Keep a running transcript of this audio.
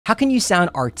How can you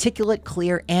sound articulate,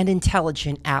 clear, and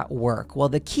intelligent at work? Well,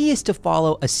 the key is to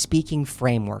follow a speaking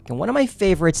framework. And one of my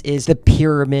favorites is the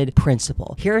pyramid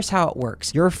principle. Here's how it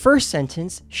works. Your first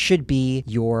sentence should be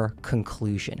your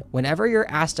conclusion. Whenever you're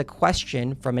asked a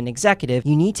question from an executive,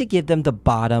 you need to give them the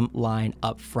bottom line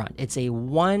up front. It's a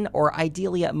one or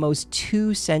ideally at most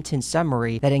two sentence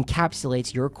summary that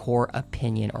encapsulates your core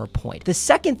opinion or point. The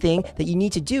second thing that you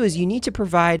need to do is you need to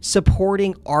provide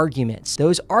supporting arguments.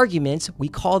 Those arguments, we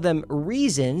call them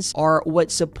reasons, are what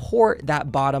support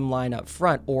that bottom line up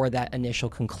front or that initial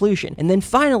conclusion. And then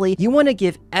finally, you want to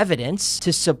give evidence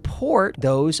to support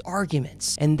those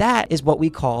arguments. And that is what we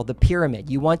call the pyramid.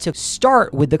 You want to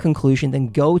start with the conclusion, then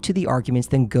go to the arguments,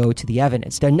 then go to the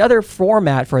evidence. Another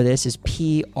format for this is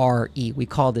PRE. We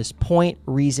call this point,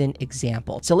 reason,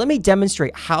 example. So let me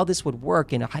demonstrate how this would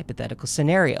work in a hypothetical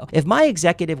scenario. If my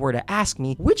executive were to ask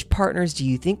me, which partners do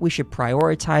you think we should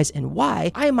prioritize and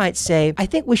why? I might say, I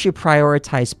think we should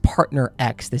prioritize partner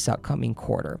X this upcoming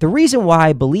quarter. The reason why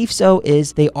I believe so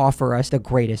is they offer us the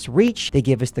greatest reach, they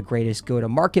give us the greatest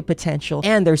go-to-market potential,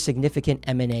 and there's significant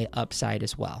M&A upside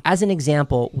as well. As an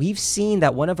example, we've seen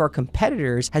that one of our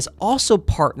competitors has also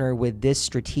partnered with this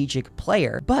strategic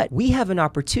player, but we have an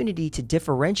opportunity to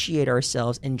differentiate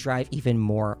ourselves and drive even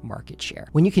more market share.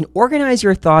 When you can organize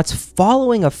your thoughts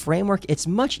following a framework, it's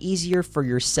much easier for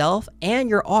yourself and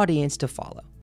your audience to follow.